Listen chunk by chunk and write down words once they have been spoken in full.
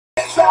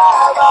I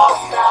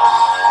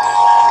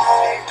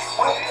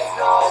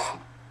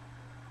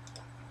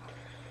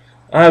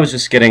was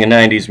just getting a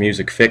 90s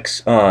music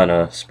fix on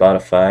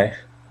Spotify,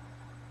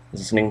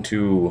 listening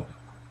to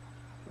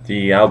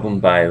the album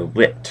by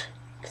Lit,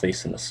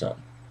 Place in the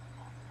Sun.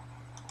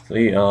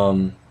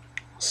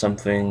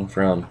 Something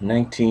from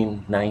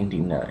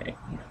 1999.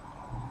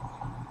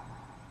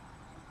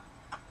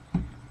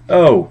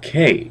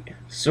 Okay,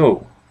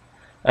 so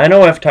I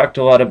know I've talked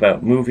a lot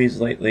about movies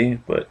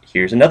lately, but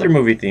here's another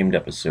movie-themed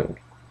episode.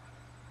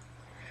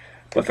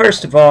 But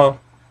first of all,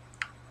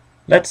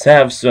 let's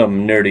have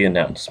some nerdy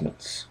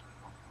announcements.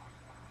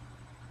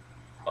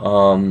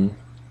 A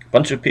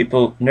bunch of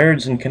people,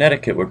 nerds in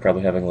Connecticut, were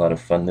probably having a lot of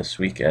fun this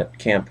week at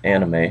Camp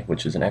Anime,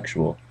 which is an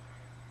actual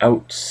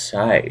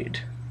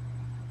outside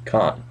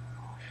con.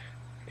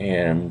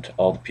 And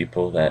all the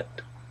people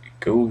that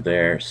go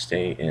there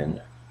stay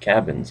in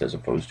cabins as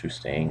opposed to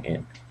staying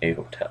in a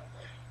hotel.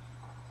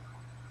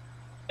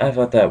 I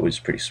thought that was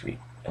pretty sweet,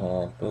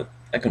 but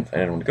I couldn't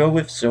find anyone to go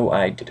with, so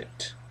I did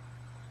it.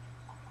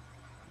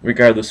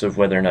 Regardless of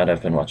whether or not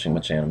I've been watching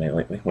much anime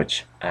lately,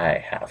 which I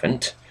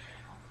haven't.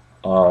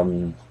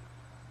 But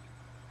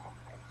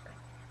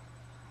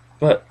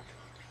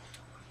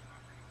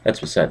that's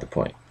beside the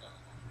point.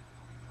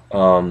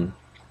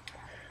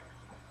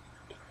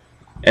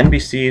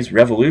 NBC's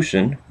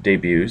Revolution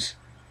debuts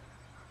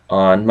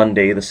on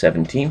Monday the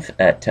 17th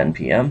at 10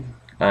 p.m.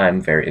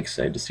 I'm very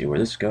excited to see where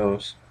this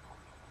goes.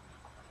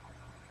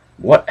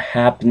 What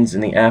happens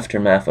in the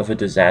aftermath of a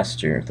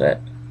disaster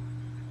that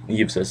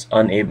leaves us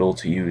unable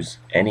to use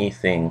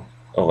anything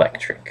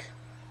electric?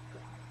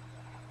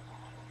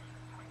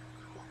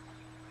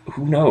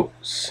 Who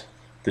knows?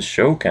 The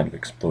show kind of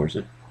explores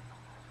it.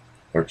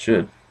 Or it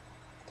should.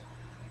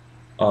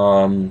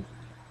 The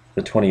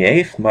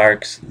 28th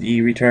marks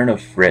the return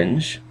of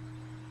Fringe.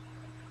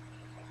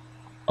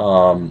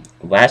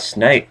 Last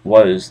night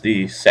was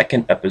the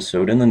second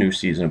episode in the new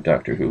season of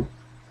Doctor Who.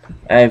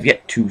 I have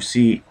yet to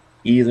see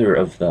either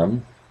of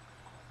them.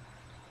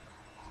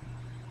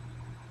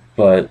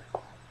 But,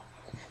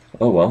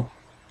 oh well.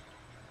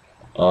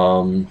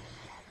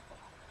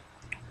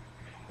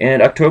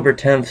 And October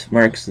 10th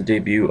marks the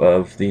debut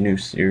of the new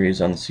series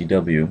on the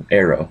CW,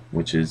 Arrow,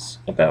 which is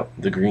about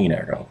the Green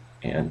Arrow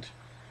and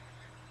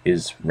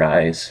his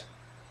rise,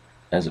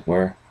 as it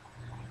were.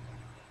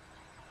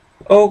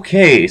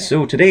 Okay,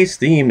 so today's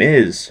theme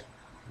is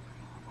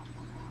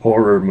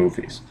horror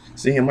movies.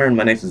 See, I'm wearing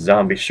my nice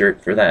zombie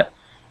shirt for that.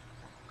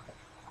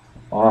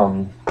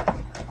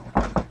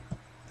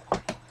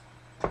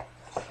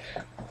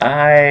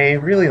 I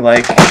really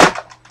like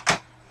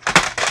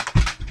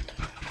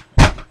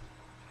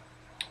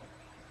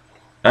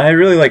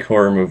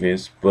horror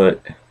movies,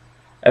 but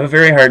I have a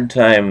very hard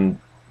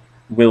time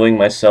willing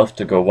myself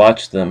to go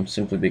watch them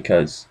simply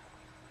because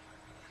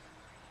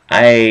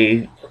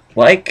I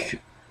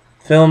like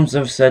films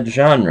of said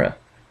genre,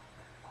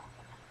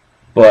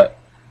 but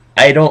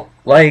I don't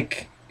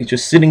like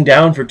just sitting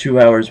down for 2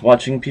 hours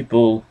watching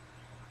people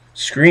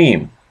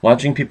scream,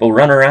 watching people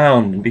run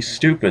around and be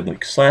stupid,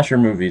 like slasher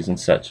movies and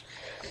such.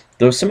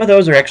 Though some of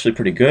those are actually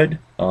pretty good.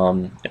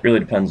 It really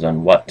depends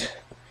on what.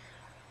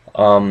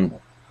 But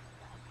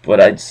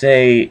I'd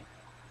say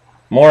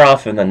more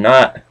often than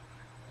not,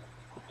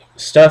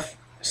 stuff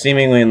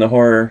seemingly in the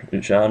horror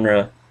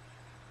genre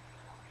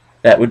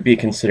that would be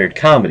considered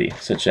comedy,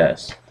 such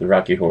as the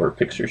Rocky Horror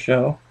Picture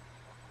Show.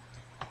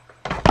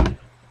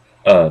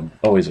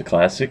 Always a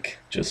classic,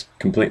 just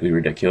completely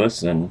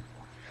ridiculous and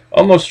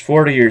almost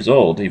 40 years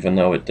old, even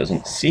though it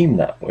doesn't seem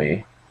that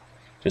way,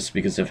 just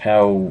because of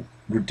how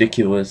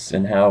ridiculous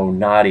and how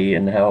naughty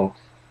and how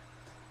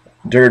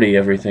dirty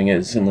everything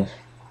is in the...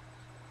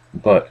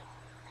 But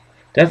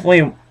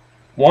definitely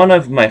one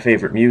of my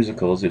favorite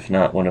musicals, if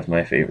not one of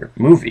my favorite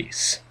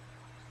movies.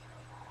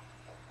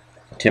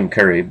 Tim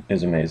Curry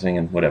is amazing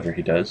in whatever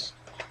he does.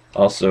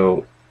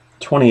 Also,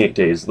 28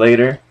 Days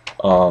Later,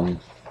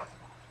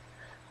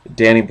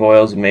 Danny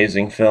Boyle's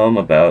amazing film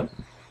about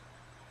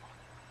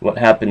what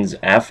happens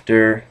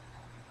after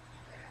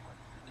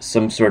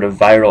some sort of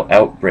viral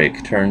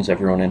outbreak turns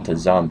everyone into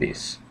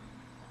zombies.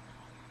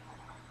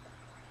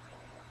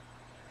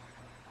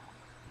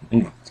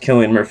 And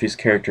Cillian Murphy's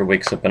character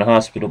wakes up in a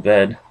hospital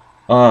bed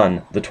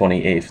on the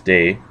 28th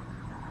day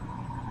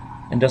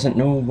and doesn't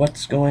know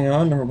what's going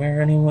on or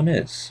where anyone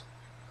is.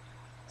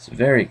 It's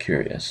very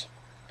curious.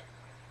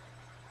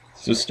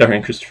 So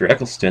starring Christopher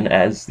Eccleston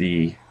as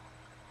the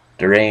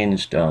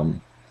deranged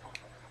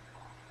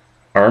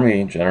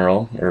army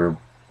general, or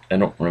I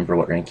don't remember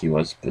what rank he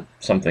was, but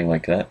something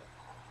like that.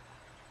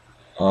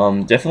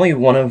 Definitely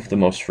one of the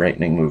most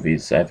frightening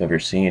movies I've ever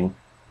seen.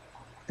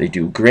 They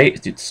do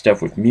great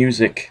stuff with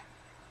music,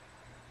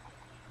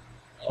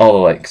 all the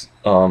likes.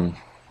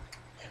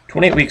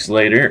 28 Weeks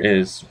Later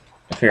is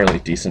a fairly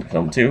decent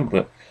film too,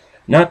 but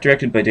not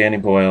directed by Danny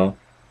Boyle,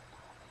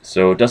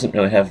 so it doesn't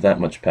really have that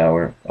much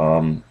power.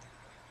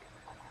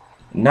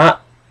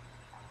 Not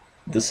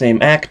the same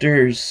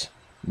actors,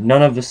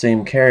 none of the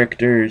same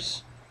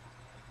characters,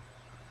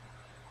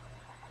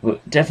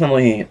 but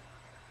definitely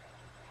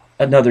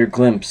another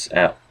glimpse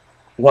at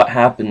what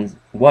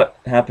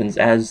happens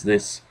as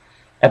this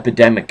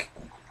epidemic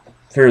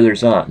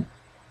furthers on.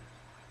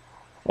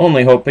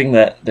 Only hoping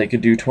that they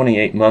could do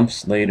 28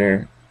 months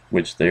later,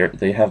 which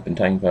they have been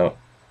talking about,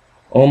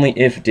 only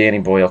if Danny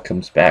Boyle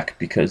comes back,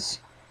 because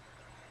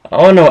I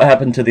want to know what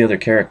happened to the other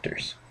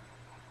characters.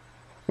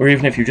 Or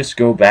even if you just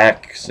go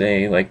back,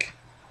 say, like,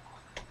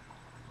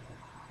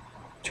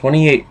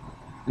 28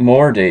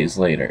 more days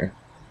later.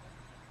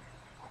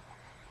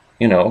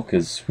 You know,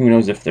 because who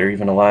knows if they're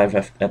even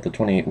alive at the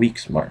 28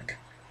 weeks mark.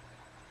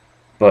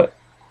 But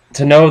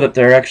to know that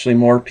there are actually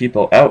more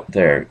people out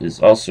there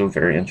is also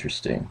very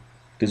interesting.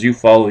 Because you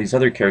follow these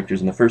other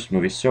characters in the first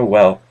movie so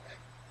well,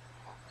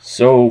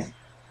 so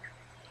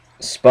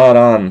spot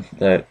on,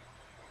 that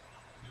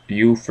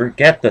you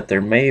forget that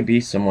there may be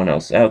someone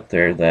else out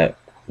there that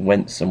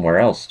went somewhere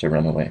else to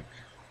run away.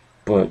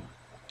 But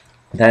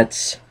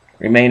that's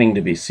remaining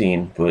to be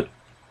seen, but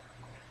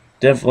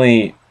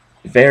definitely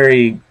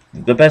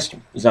the best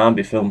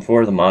zombie film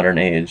for the modern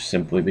age,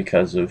 simply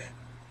because of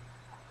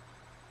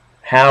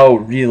how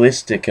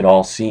realistic it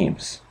all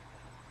seems.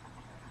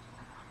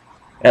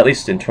 At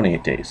least in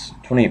 28 days.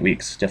 28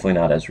 weeks, definitely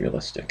not as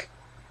realistic.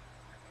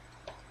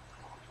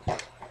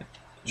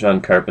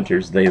 John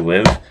Carpenter's They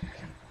Live.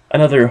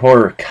 Another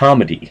horror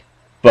comedy,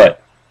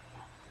 but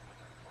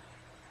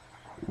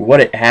what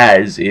it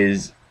has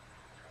is,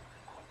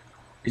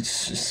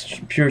 it's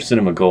just pure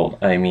cinema gold.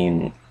 I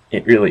mean,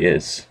 it really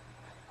is.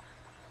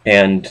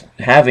 And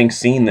having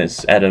seen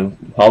this at a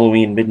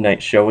Halloween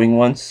midnight showing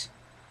once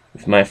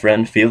with my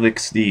friend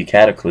Felix the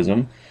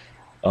Cataclysm,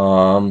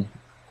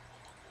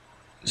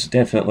 it's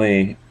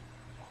definitely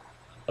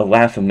a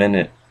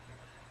laugh-a-minute,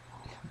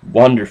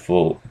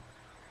 wonderful,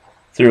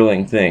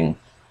 thrilling thing.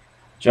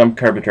 John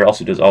Carpenter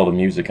also does all the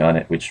music on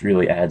it, which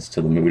really adds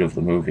to the mood of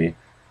the movie,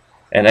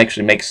 and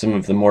actually makes some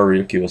of the more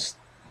ridiculous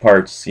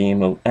parts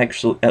seem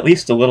actually at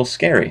least a little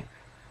scary.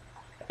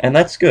 And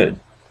that's good.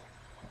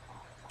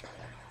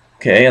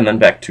 Okay, and then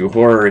back to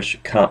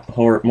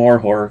more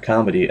horror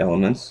comedy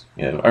elements.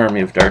 You have Army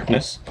of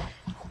Darkness,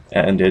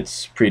 and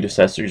its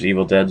predecessors,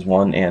 Evil Dead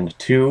 1 and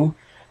 2.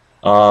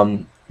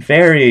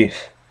 Very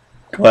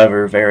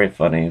clever, very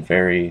funny,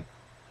 very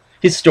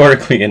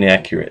historically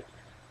inaccurate.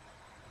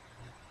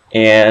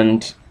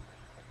 And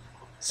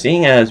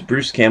seeing as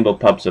Bruce Campbell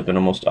pops up in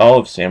almost all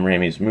of Sam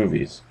Raimi's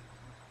movies,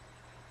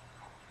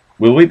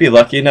 will we be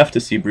lucky enough to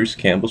see Bruce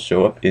Campbell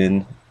show up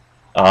in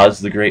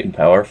Oz the Great and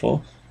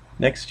Powerful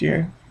next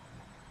year?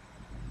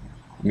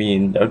 I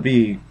mean, that would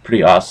be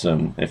pretty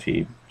awesome if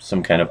he's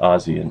some kind of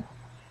Ozian.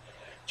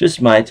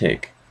 Just my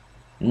take.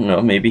 I don't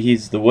know, maybe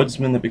he's the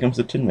woodsman that becomes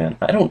the Tin Man.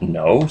 I don't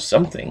know,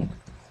 something.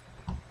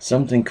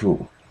 Something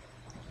cool.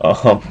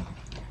 But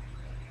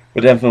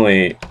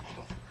definitely,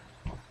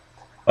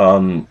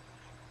 horror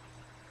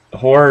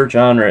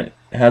genre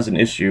has an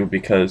issue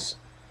because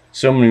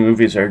so many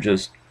movies are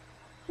just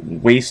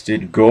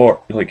wasted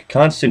gore, like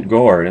constant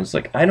gore. And it's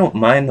like, I don't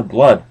mind the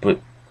blood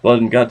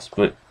and guts,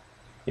 but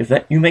if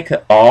you make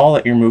that all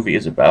that your movie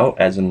is about,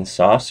 as in the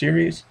Saw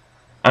series,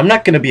 I'm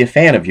not going to be a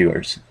fan of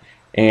yours.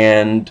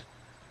 And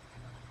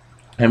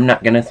I'm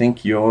not going to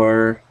think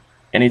you're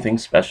anything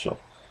special.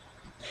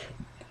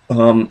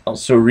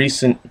 Also,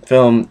 recent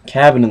film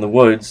Cabin in the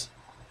Woods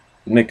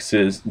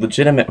mixes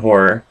legitimate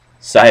horror,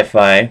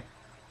 sci-fi,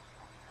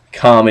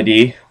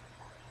 comedy,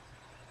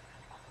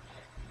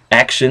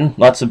 action,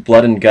 lots of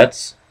blood and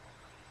guts,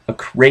 a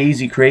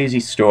crazy, crazy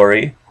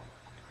story,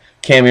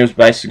 cameos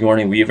by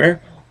Sigourney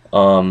Weaver,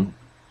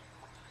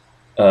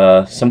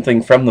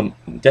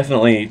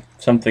 definitely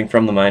something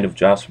from the mind of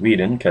Joss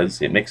Whedon,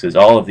 because it mixes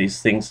all of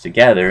these things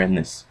together in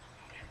this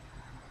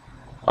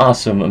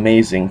awesome,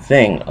 amazing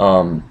thing.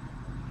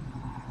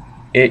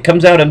 It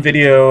comes out on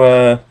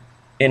video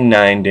in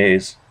 9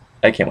 days.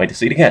 I can't wait to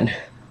see it again.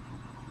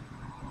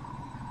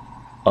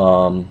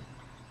 And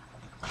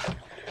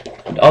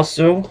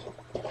also,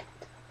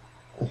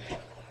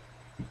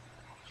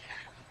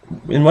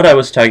 in what I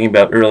was talking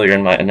about earlier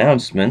in my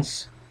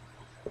announcements,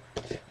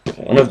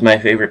 one of my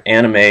favorite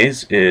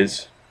animes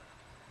is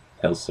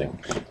Hellsing,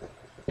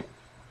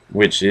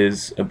 which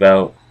is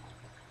about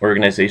an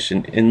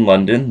organization in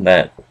London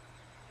that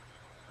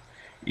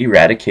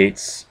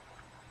eradicates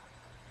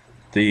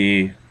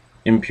the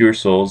impure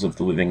souls of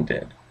the living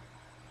dead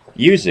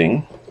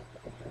using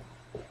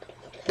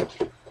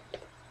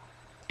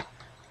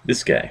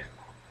this guy,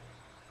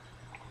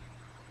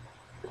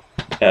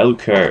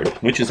 Alucard,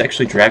 which is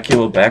actually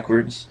Dracula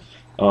backwards,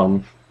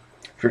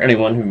 for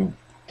anyone who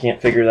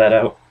can't figure that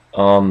out.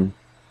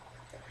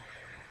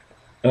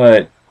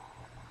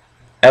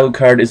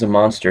 Alucard is a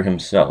monster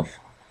himself,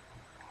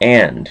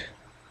 and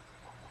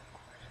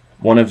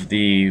one of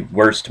the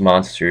worst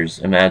monsters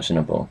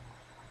imaginable.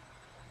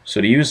 So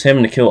to use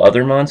him to kill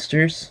other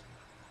monsters,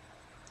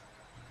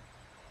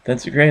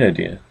 that's a great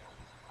idea.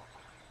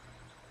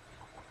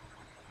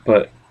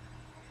 But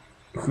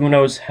who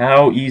knows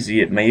how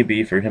easy it may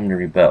be for him to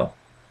rebel.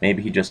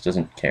 Maybe he just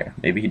doesn't care.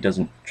 Maybe he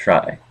doesn't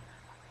try.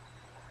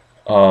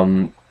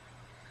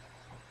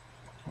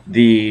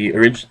 The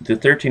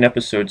 13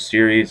 episode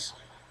series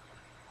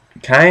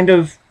kind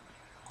of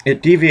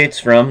it deviates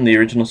from the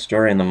original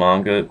story in the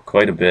manga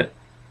quite a bit,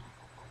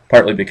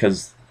 partly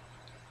because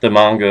the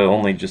manga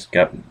only just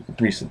got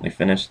recently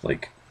finished,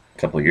 like a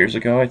couple of years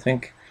ago, I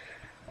think.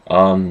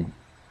 Um,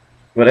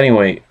 but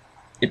anyway,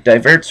 it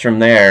diverts from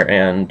there,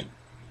 and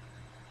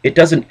it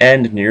doesn't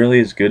end nearly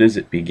as good as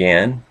it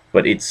began,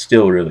 but it's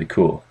still really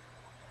cool.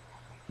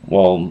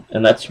 Well,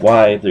 and that's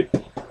why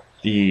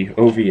the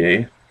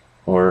OVA,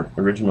 or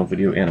original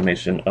video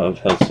animation, of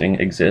Hellsing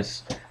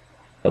exists.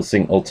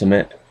 Hellsing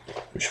Ultimate,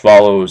 which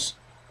follows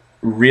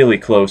really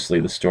closely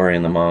the story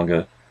in the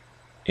manga,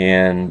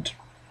 and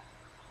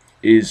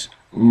is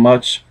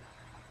much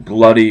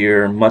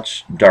bloodier,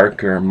 much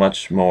darker,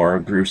 much more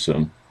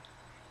gruesome.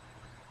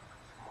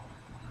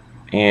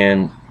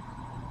 And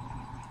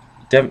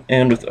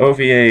with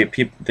OVA,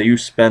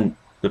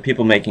 the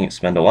people making it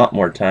spend a lot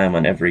more time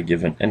on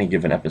any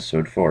given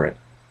episode for it,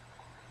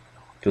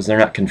 because they're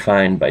not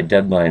confined by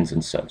deadlines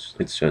and such.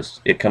 It's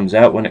just it comes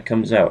out when it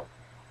comes out.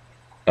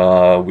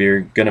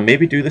 We're gonna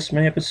maybe do this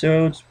many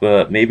episodes,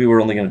 but maybe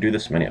we're only gonna do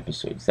this many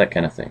episodes. That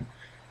kind of thing.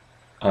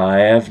 I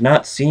have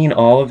not seen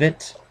all of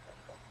it.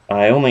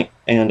 I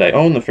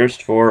own the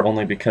first 4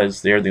 only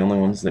because they're the only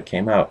ones that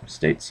came out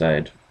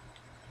stateside,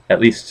 at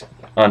least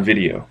on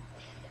video.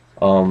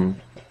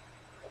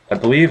 I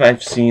believe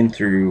I've seen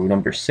through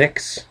number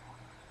 6,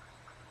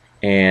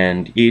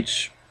 and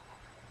each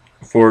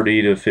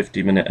 40 to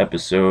 50-minute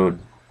episode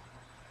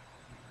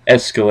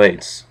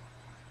escalates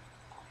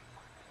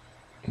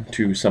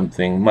to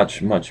something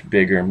much, much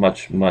bigger,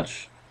 much,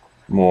 much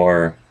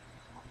more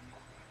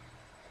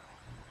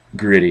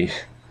gritty,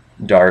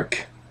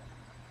 dark,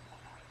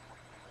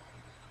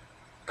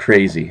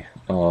 crazy.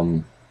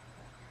 And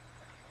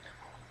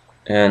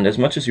as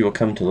much as you will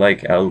come to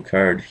like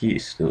Alucard, he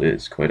still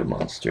is quite a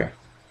monster.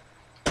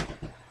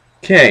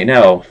 Okay,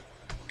 now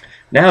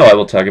I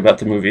will talk about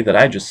the movie that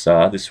I just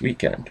saw this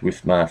weekend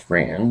with my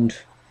friend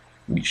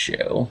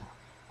Michelle.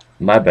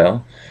 My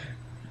Belle.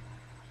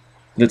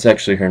 That's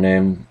actually her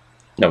name.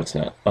 No, it's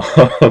not.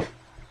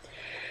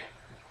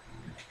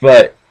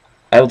 But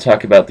I will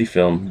talk about the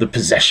film The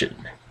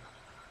Possession,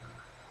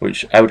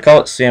 which I would call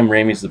it Sam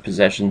Raimi's The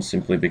Possession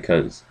simply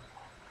because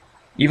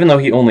even though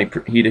he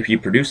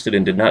produced it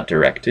and did not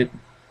direct it,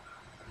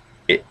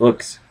 it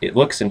looks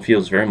and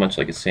feels very much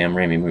like a Sam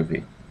Raimi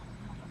movie,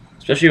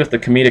 especially with the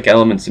comedic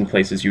elements in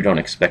places you don't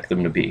expect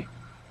them to be.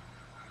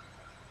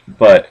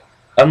 But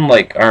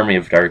unlike Army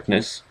of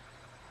Darkness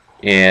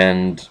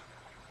and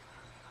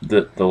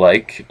the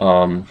like,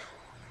 or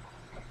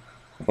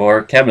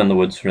Cabin in the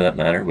Woods for that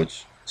matter,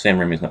 which Sam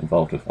Raimi's not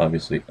involved with,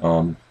 obviously.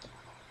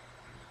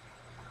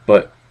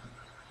 But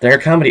there are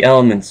comedy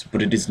elements,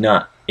 but it is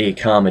not a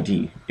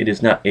comedy. It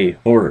is not a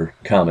horror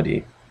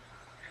comedy.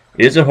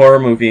 It is a horror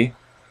movie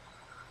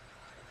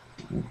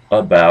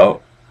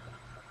about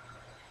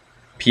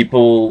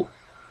people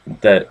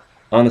that,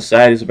 on the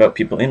side, is about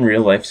people in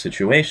real life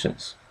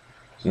situations.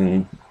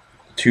 And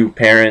 2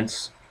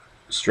 parents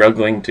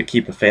struggling to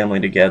keep a family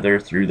together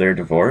through their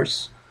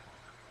divorce.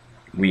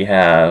 We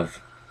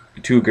have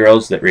 2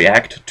 girls that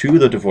react to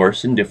the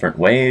divorce in different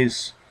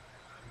ways.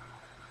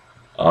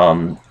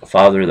 A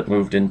father that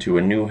moved into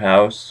a new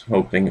house,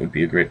 hoping it would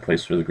be a great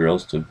place for the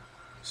girls to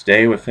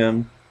stay with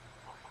him.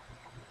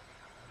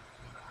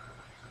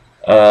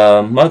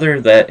 A mother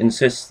that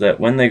insists that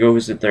when they go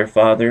visit their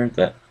father,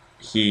 that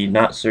he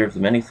not serve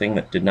them anything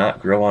that did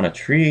not grow on a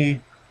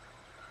tree.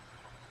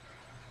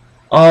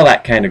 All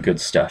that kind of good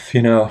stuff,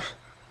 you know.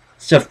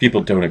 Stuff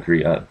people don't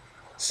agree on.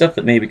 Stuff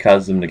that maybe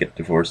caused them to get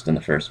divorced in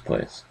the first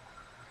place.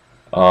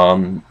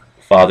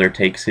 Father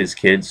takes his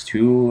kids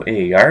to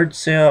a yard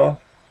sale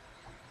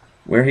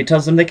where he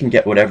tells them they can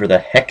get whatever the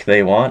heck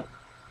they want,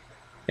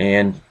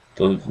 and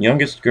the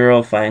youngest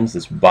girl finds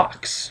this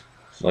box.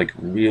 It's like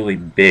really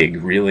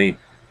big, really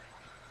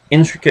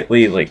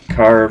intricately like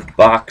carved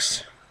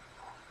box,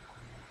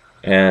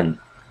 and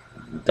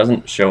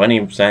doesn't show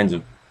any signs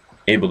of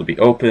able to be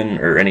open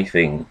or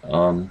anything.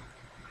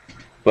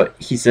 But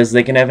he says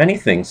they can have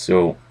anything,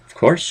 so of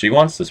course she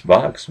wants this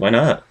box. Why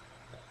not?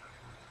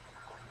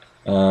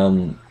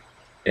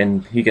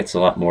 And he gets a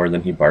lot more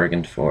than he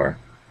bargained for.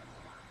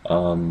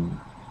 The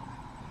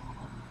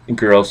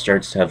girl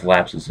starts to have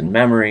lapses in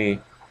memory.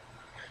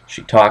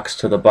 She talks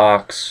to the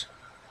box.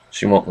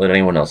 She won't let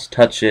anyone else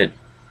touch it.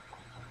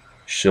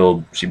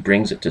 She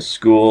brings it to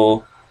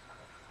school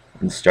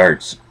and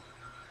starts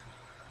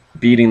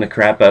beating the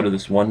crap out of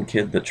this one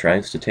kid that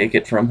tries to take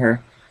it from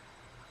her.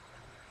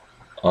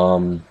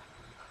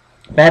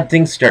 Bad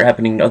things start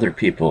happening to other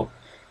people.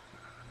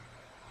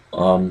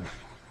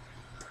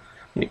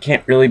 It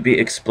can't really be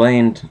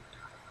explained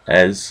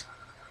as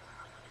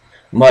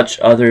much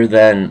other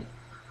than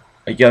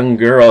a young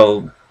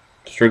girl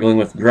struggling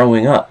with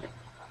growing up,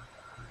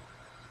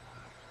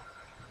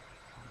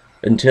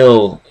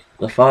 until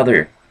the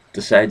father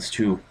decides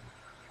to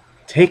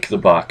take the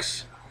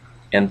box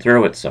and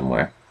throw it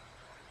somewhere.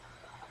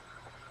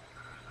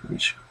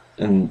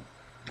 And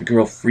the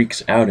girl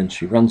freaks out and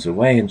she runs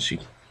away, and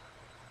she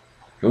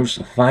goes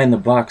to find the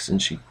box,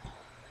 and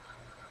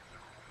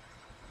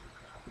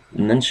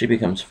then she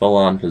becomes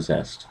full-on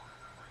possessed.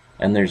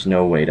 And there's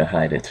no way to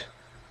hide it.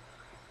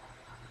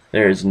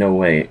 There is no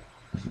way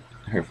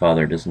her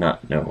father does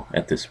not know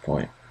at this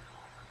point.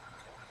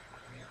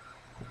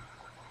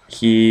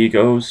 He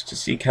goes to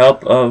seek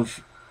help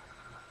of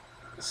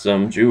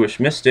some Jewish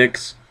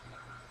mystics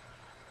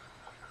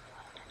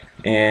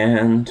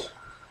and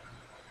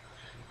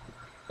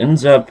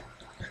ends up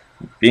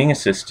being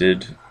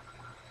assisted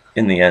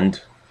in the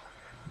end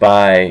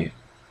by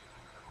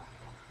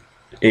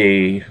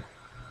a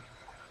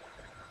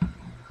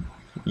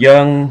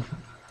young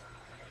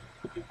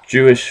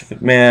Jewish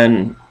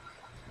man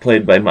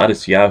played by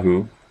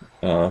Matisyahu,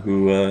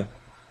 who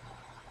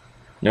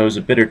knows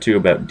a bit or two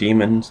about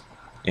demons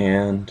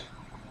and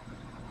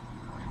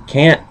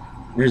can't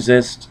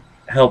resist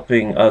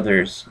helping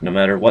others, no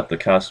matter what the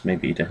cost may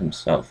be to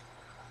himself.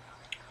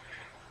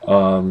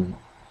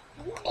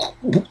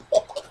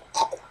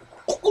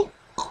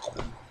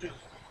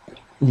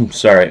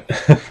 Sorry.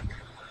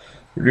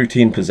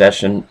 Routine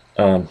possession.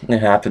 It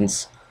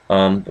happens.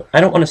 But I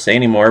don't want to say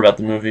any more about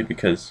the movie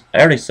because I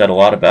already said a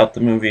lot about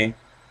the movie,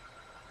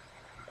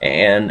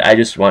 and I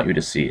just want you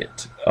to see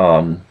it.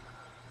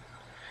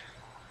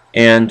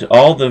 And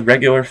all the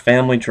regular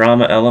family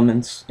drama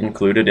elements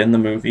included in the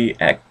movie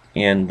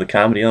and the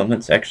comedy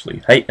elements actually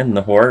heighten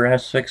the horror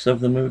aspects of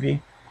the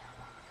movie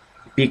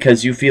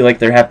because you feel like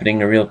they're happening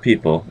to real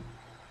people.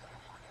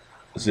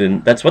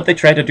 And that's what they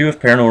try to do with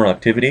Paranormal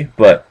Activity,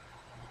 but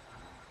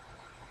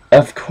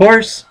of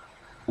course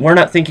we're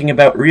not thinking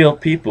about real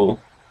people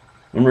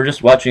when we're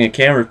just watching a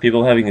camera of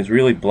people having these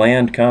really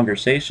bland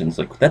conversations.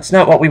 Like, that's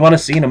not what we want to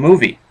see in a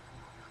movie.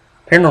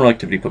 Paranormal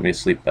Activity put me to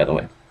sleep, by the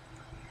way.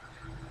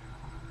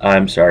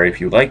 I'm sorry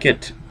if you like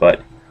it,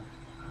 but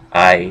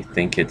I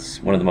think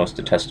it's one of the most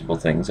detestable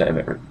things I've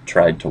ever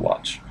tried to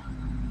watch.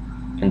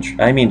 And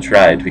I mean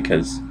tried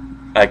because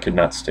I could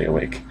not stay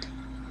awake.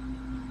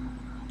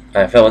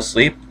 I fell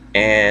asleep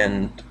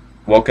and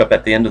woke up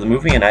at the end of the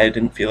movie and I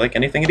didn't feel like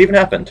anything had even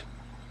happened.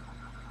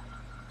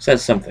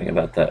 Says something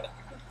about that.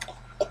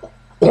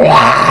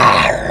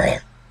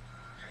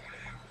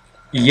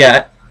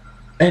 Yeah,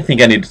 I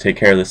think I need to take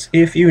care of this.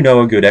 If you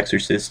know a good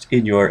exorcist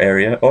in your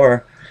area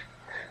or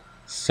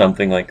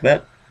something like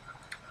that,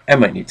 I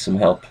might need some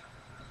help.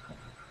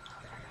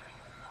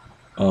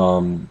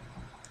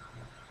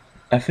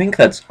 I think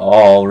that's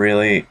all,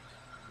 really.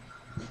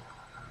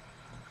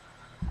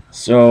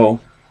 So,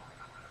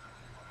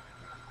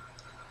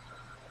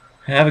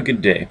 have a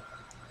good day.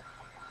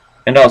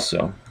 And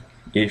also,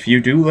 if you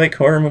do like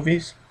horror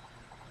movies,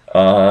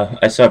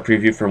 I saw a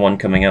preview for one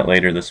coming out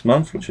later this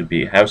month, which would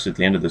be House at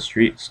the End of the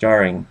Street,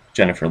 starring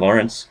Jennifer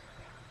Lawrence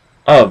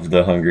of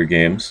The Hunger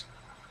Games.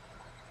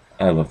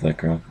 I love that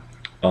girl.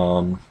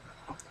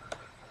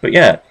 But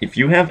yeah, if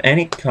you have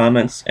any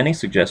comments, any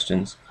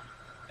suggestions,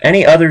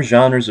 any other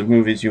genres of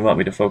movies you want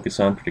me to focus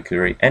on,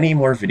 particularly any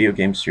more video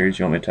game series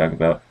you want me to talk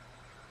about,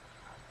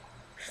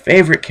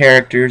 favorite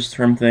characters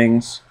from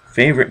things,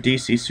 favorite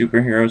DC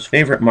superheroes,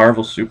 favorite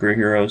Marvel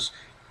superheroes,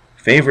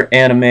 favorite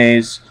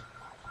animes,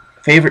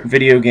 favorite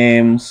video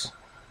games,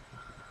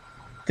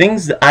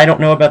 things that I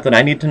don't know about that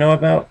I need to know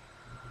about,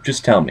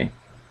 just tell me.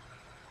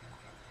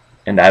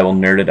 And I will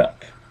nerd it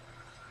up.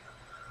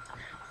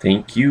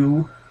 Thank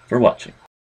you for watching.